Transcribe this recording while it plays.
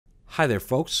Hi there,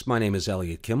 folks. My name is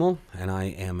Elliot Kimmel, and I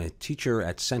am a teacher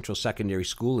at Central Secondary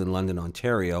School in London,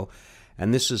 Ontario.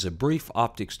 And this is a brief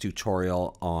optics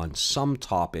tutorial on some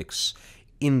topics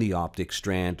in the optics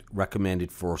strand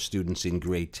recommended for students in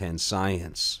grade 10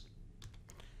 science.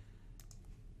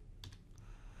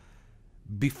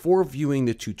 Before viewing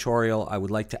the tutorial, I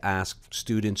would like to ask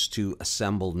students to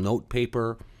assemble note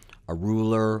paper, a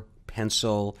ruler,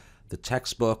 pencil, the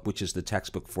textbook, which is the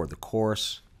textbook for the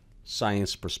course,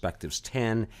 Science Perspectives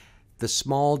 10, the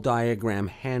small diagram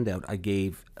handout I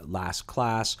gave last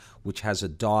class, which has a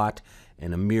dot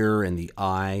and a mirror and the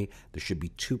eye. There should be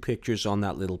 2 pictures on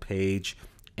that little page,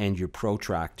 and your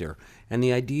protractor. And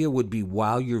the idea would be,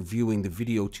 while you're viewing the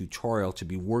video tutorial, to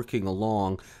be working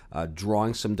along,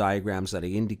 drawing some diagrams that I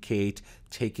indicate,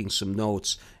 taking some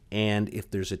notes. And if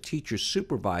there's a teacher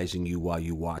supervising you while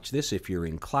you watch this, if you're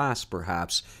in class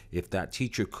perhaps, if that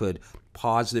teacher could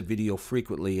pause the video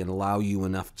frequently and allow you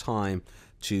enough time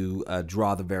to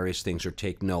draw the various things or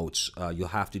take notes, you'll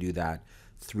have to do that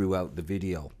throughout the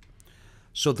video.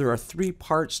 So there are 3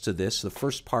 parts to this. The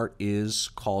first part is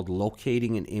called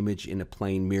locating an image in a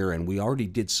plane mirror, and we already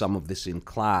did some of this in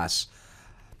class.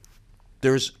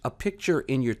 There's a picture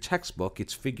in your textbook.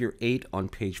 It's figure 8 on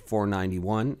page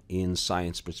 491 in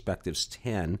Science Perspectives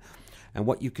 10. And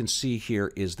what you can see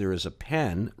here is there is a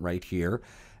pen right here,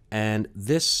 and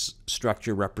this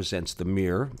structure represents the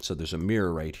mirror. So there's a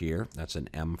mirror right here. That's an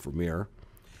M for mirror.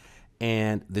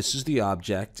 And this is the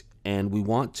object, and we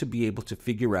want to be able to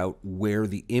figure out where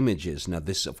the image is. Now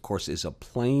this, of course, is a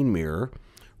plane mirror,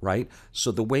 right?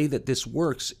 So the way that this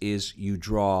works is you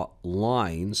draw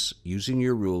lines using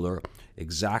your ruler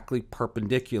exactly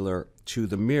perpendicular to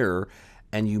the mirror,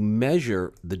 and you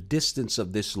measure the distance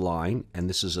of this line, and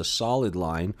this is a solid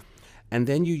line, and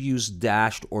then you use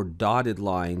dashed or dotted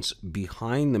lines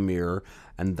behind the mirror,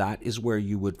 and that is where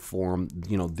you would form,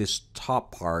 this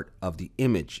top part of the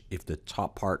image. If the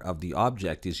top part of the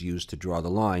object is used to draw the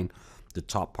line, the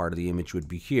top part of the image would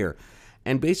be here.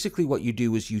 And basically what you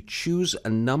do is you choose a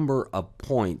number of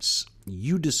points.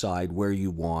 You decide where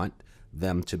you want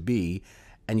them to be,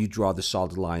 and you draw the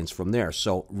solid lines from there.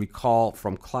 So recall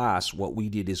from class, what we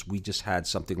did is we just had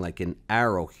something like an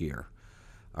arrow here.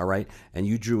 All right, and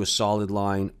you drew a solid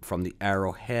line from the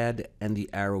arrow head and the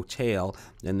arrow tail,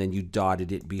 and then you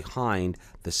dotted it behind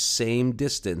the same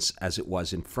distance as it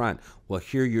was in front. Well,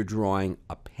 here you're drawing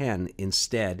a pen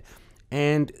instead,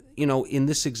 and in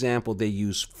this example they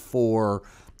use 4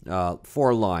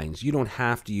 lines. You don't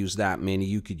have to use that many.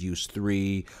 You could use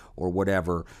 3 or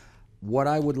whatever. What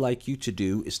I would like you to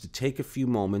do is to take a few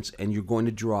moments, and you're going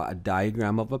to draw a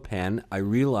diagram of a pen. I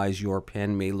realize your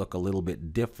pen may look a little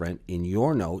bit different in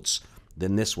your notes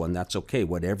than this one. That's okay.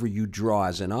 Whatever you draw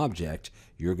as an object,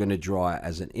 you're going to draw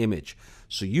as an image.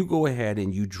 So you go ahead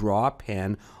and you draw a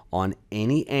pen on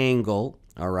any angle.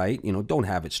 All right, don't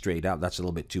have it straight out. That's a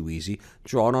little bit too easy.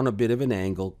 Draw it on a bit of an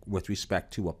angle with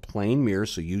respect to a plane mirror.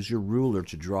 So use your ruler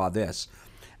to draw this.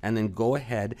 And then go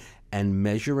ahead and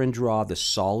measure and draw the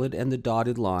solid and the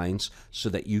dotted lines so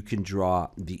that you can draw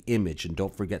the image. And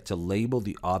don't forget to label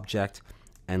the object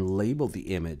and label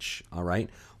the image. All right.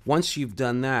 Once you've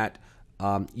done that,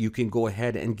 you can go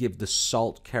ahead and give the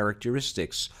SALT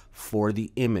characteristics for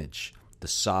the image: the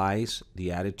size,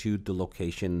 the attitude, the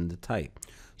location, and the type.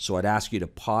 So I'd ask you to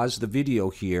pause the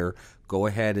video here, go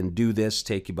ahead and do this,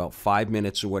 take about 5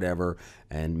 minutes or whatever,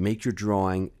 and make your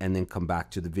drawing, and then come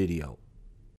back to the video.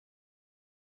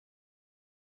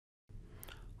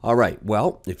 All right,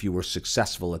 well, if you were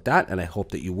successful at that, and I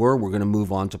hope that you were, we're going to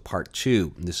move on to part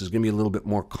 2. This is going to be a little bit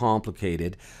more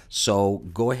complicated, so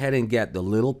go ahead and get the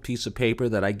little piece of paper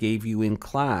that I gave you in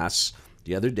class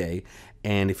the other day,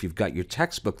 and if you've got your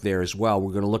textbook there as well,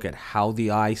 we're going to look at how the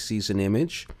eye sees an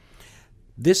image.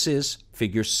 This is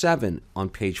figure 7 on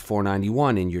page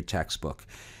 491 in your textbook,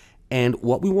 and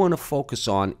what we want to focus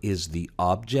on is the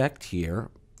object here,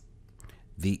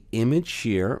 the image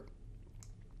here,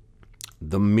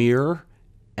 the mirror,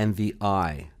 and the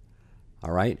eye.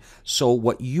 All right, so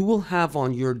what you will have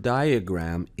on your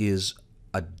diagram is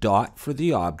a dot for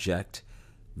the object,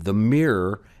 the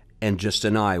mirror, and just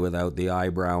an eye without the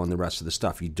eyebrow and the rest of the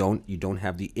stuff. You don't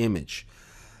have the image.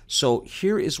 So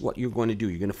here is what you're going to do.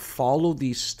 You're going to follow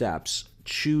these steps.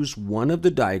 Choose one of the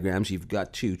diagrams. You've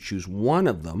got 2. Choose one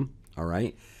of them, all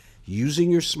right, using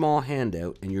your small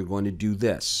handout, and you're going to do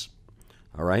this.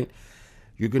 All right.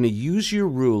 You're going to use your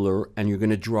ruler, and you're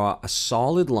going to draw a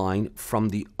solid line from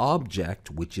the object,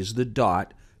 which is the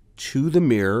dot, to the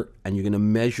mirror, and you're going to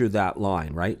measure that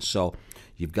line, right? So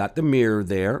you've got the mirror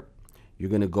there.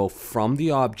 You're going to go from the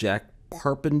object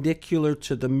perpendicular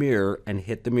to the mirror and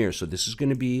hit the mirror. So this is going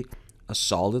to be a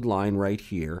solid line right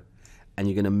here. and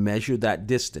you're going to measure that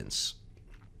distance.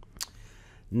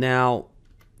 Now,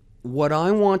 what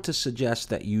I want to suggest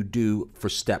that you do for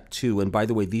step 2, and by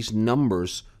the way, these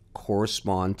numbers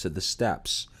correspond to the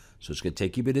steps. So it's going to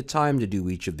take you a bit of time to do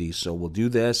each of these. So we'll do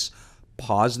this,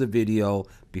 pause the video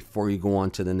before you go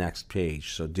on to the next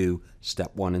page. So do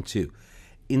step 1 and 2.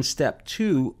 In step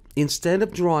 2, instead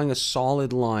of drawing a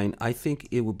solid line, I think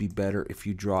it would be better if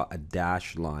you draw a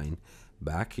dashed line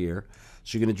back here.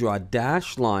 So you're going to draw a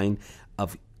dashed line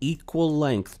of equal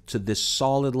length to this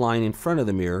solid line in front of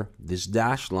the mirror. This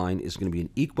dashed line is going to be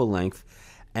an equal length.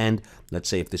 And let's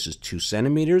say if this is 2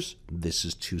 centimeters, this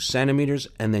is 2 centimeters,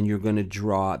 and then you're going to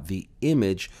draw the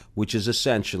image, which is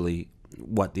essentially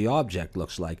what the object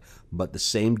looks like, but the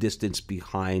same distance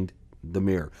behind the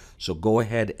mirror. So go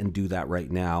ahead and do that right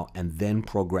now, and then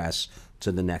progress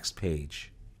to the next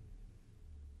page.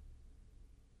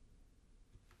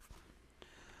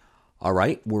 All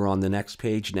right, we're on the next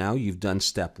page now. You've done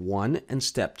step 1 and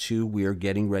step 2. We are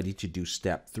getting ready to do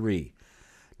step 3.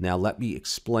 Now let me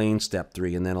explain step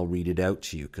 3, and then I'll read it out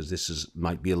to you, because this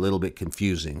might be a little bit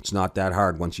confusing. It's not that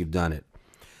hard once you've done it.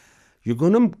 You're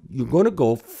going to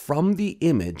go from the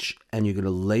image, and you're going to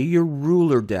lay your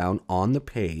ruler down on the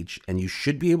page, and you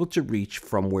should be able to reach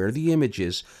from where the image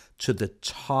is to the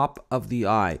top of the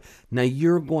eye. Now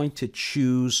you're going to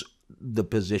choose the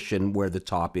position where the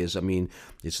top is. I mean,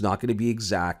 it's not going to be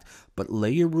exact, but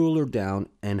lay your ruler down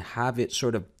and have it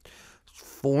sort of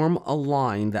form a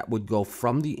line that would go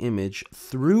from the image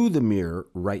through the mirror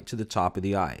right to the top of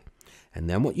the eye. And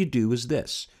then what you do is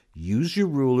this. Use your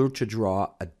ruler to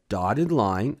draw a dotted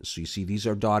line. So you see these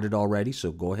are dotted already,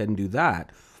 so go ahead and do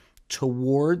that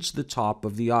towards the top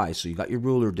of the eye. So you got your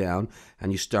ruler down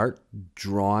and you start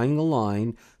drawing a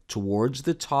line towards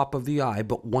the top of the eye,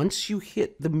 but once you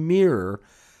hit the mirror,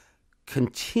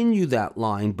 continue that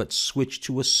line, but switch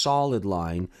to a solid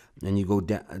line, and you go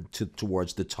down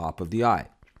towards the top of the eye.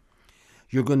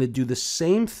 You're going to do the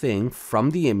same thing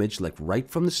from the image, like right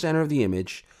from the center of the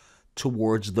image,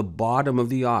 towards the bottom of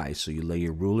the eye. So you lay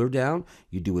your ruler down,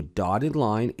 you do a dotted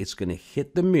line, it's going to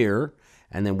hit the mirror,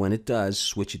 and then when it does,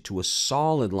 switch it to a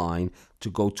solid line to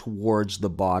go towards the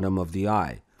bottom of the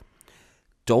eye.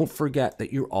 Don't forget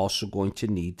that you're also going to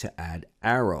need to add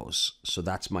arrows. So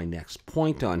that's my next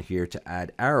point on here, to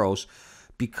add arrows,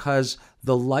 because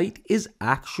the light is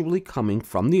actually coming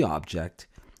from the object.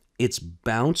 It's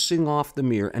bouncing off the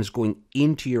mirror and it's going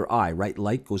into your eye, right?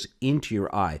 Light goes into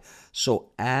your eye. So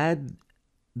add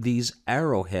these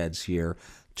arrowheads here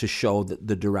to show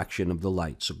the direction of the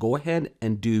light. So go ahead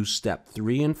and do step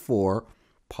 3 and 4.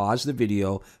 Pause the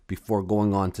video before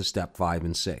going on to step 5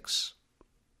 and 6.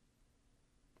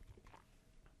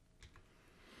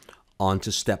 On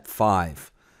to step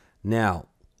 5. Now,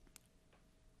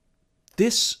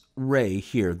 this ray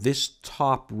here, this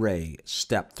top ray,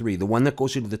 step 3, the one that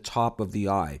goes into the top of the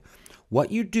eye,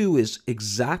 what you do is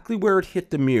exactly where it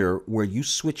hit the mirror, where you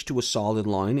switched to a solid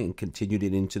line and continued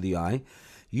it into the eye,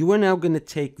 you are now going to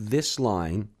take this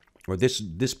line, or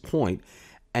this point,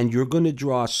 and you're going to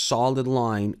draw a solid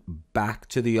line back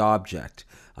to the object.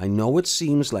 I know it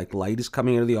seems like light is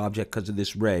coming out of the object because of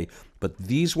this ray, but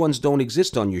these ones don't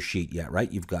exist on your sheet yet,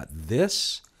 right? You've got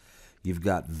this, you've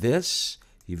got this,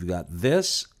 you've got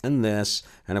this, and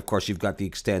of course you've got the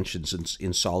extensions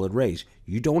in solid rays.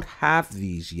 You don't have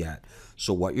these yet.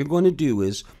 So what you're going to do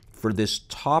is, for this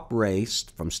top ray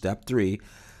from step 3,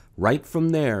 right from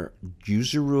there,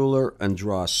 use your ruler and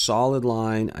draw a solid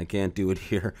line, I can't do it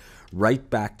here, right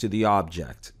back to the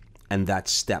object. And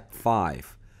that's step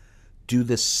 5. Do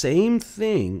the same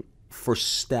thing for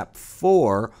step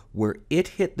 4, where it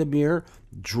hit the mirror.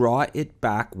 Draw it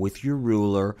back with your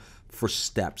ruler for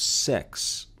step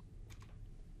 6.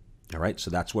 All right, so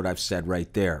that's what I've said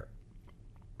right there.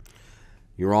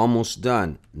 You're almost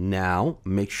done. Now,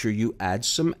 make sure you add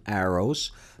some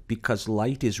arrows, because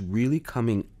light is really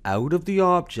coming out of the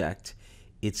object.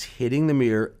 It's hitting the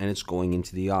mirror and it's going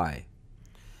into the eye.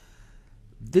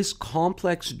 This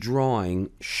complex drawing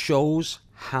shows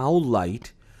how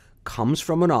light comes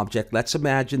from an object. Let's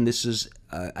imagine this is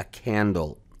a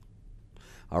candle.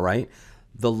 All right?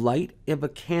 The light of a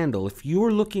candle, if you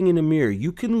are looking in a mirror,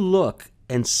 you can look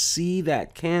and see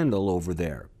that candle over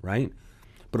there, right?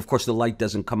 But of course, the light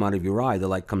doesn't come out of your eye. The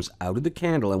light comes out of the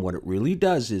candle, and what it really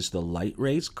does is the light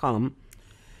rays come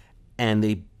and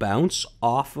they bounce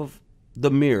off of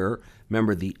the mirror.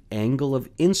 Remember, the angle of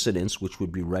incidence, which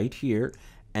would be right here,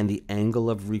 and the angle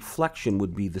of reflection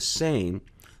would be the same.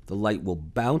 The light will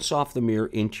bounce off the mirror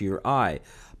into your eye,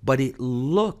 but it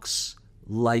looks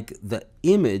like the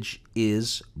image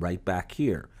is right back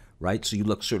here, right? So you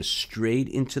look sort of straight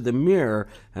into the mirror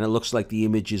and it looks like the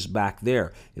image is back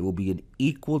there. It will be an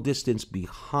equal distance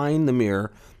behind the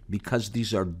mirror. Because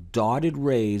these are dotted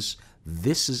rays,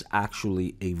 this is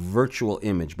actually a virtual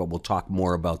image, but we'll talk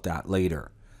more about that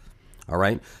later. All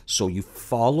right, so you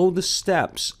follow the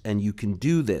steps and you can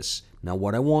do this. Now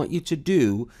what I want you to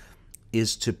do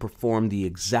is to perform the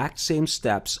exact same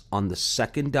steps on the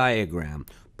second diagram.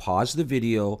 Pause the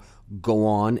video, go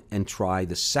on and try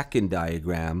the second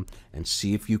diagram and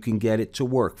see if you can get it to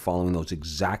work following those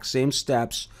exact same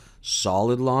steps.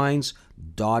 Solid lines,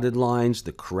 dotted lines,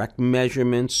 the correct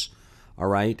measurements, all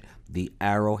right, the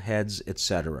arrowheads,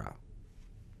 etc.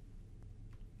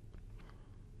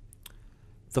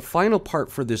 The final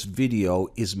part for this video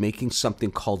is making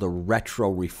something called a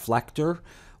retroreflector,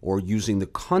 or using the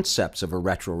concepts of a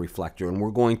retroreflector, and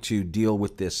we're going to deal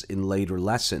with this in later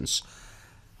lessons.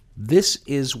 This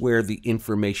is where the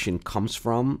information comes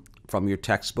from your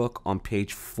textbook on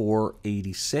page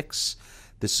 486.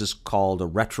 This is called a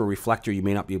retroreflector. You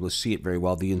may not be able to see it very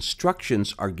well. The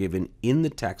instructions are given in the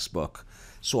textbook.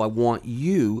 So I want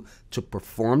you to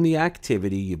perform the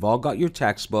activity. You've all got your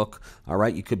textbook, all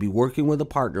right? You could be working with a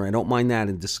partner. I don't mind that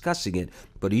and discussing it,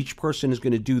 but each person is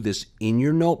going to do this in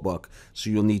your notebook. So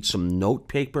you'll need some note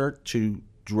paper to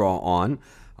draw on,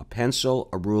 a pencil,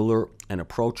 a ruler, and a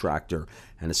protractor.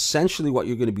 And essentially what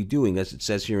you're going to be doing, as it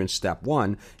says here in step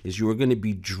 1, is you're going to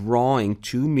be drawing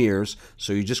 2 mirrors.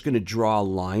 So you're just going to draw a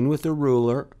line with a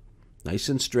ruler, nice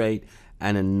and straight,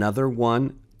 and another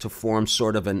one to form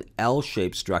sort of an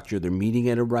L-shaped structure. They're meeting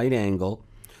at a right angle,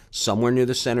 somewhere near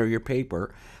the center of your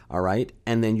paper, all right?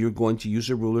 And then you're going to use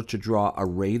a ruler to draw a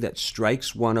ray that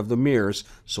strikes one of the mirrors.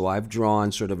 So I've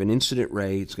drawn sort of an incident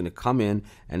ray. It's going to come in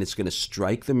and it's going to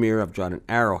strike the mirror. I've drawn an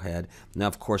arrowhead. Now,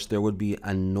 of course, there would be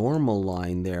a normal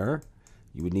line there.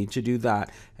 You would need to do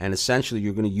that. And essentially,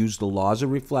 you're going to use the laws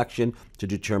of reflection to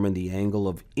determine the angle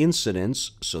of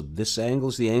incidence. So this angle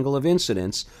is the angle of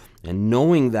incidence. And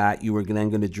knowing that, you are then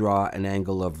going to draw an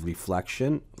angle of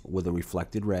reflection with a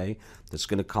reflected ray that's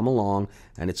going to come along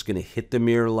and it's going to hit the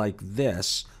mirror like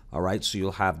this. All right, so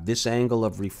you'll have this angle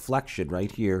of reflection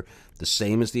right here, the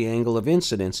same as the angle of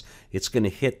incidence. It's going to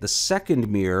hit the second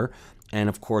mirror. And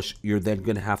of course, you're then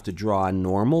going to have to draw a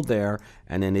normal there,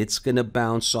 and then it's going to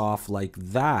bounce off like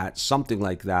that, something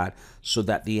like that, so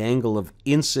that the angle of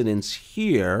incidence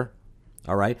here,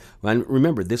 all right, and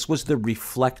remember, this was the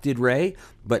reflected ray,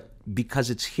 but because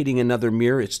it's hitting another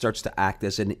mirror, it starts to act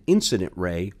as an incident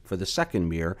ray for the second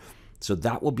mirror. So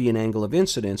that will be an angle of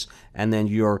incidence, and then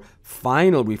your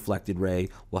final reflected ray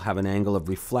will have an angle of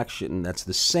reflection that's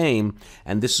the same,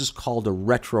 and this is called a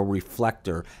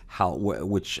retroreflector,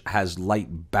 which has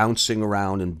light bouncing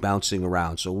around and bouncing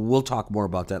around. So we'll talk more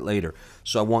about that later.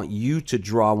 So I want you to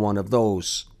draw one of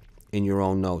those in your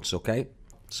own notes, okay?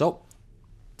 So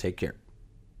take care.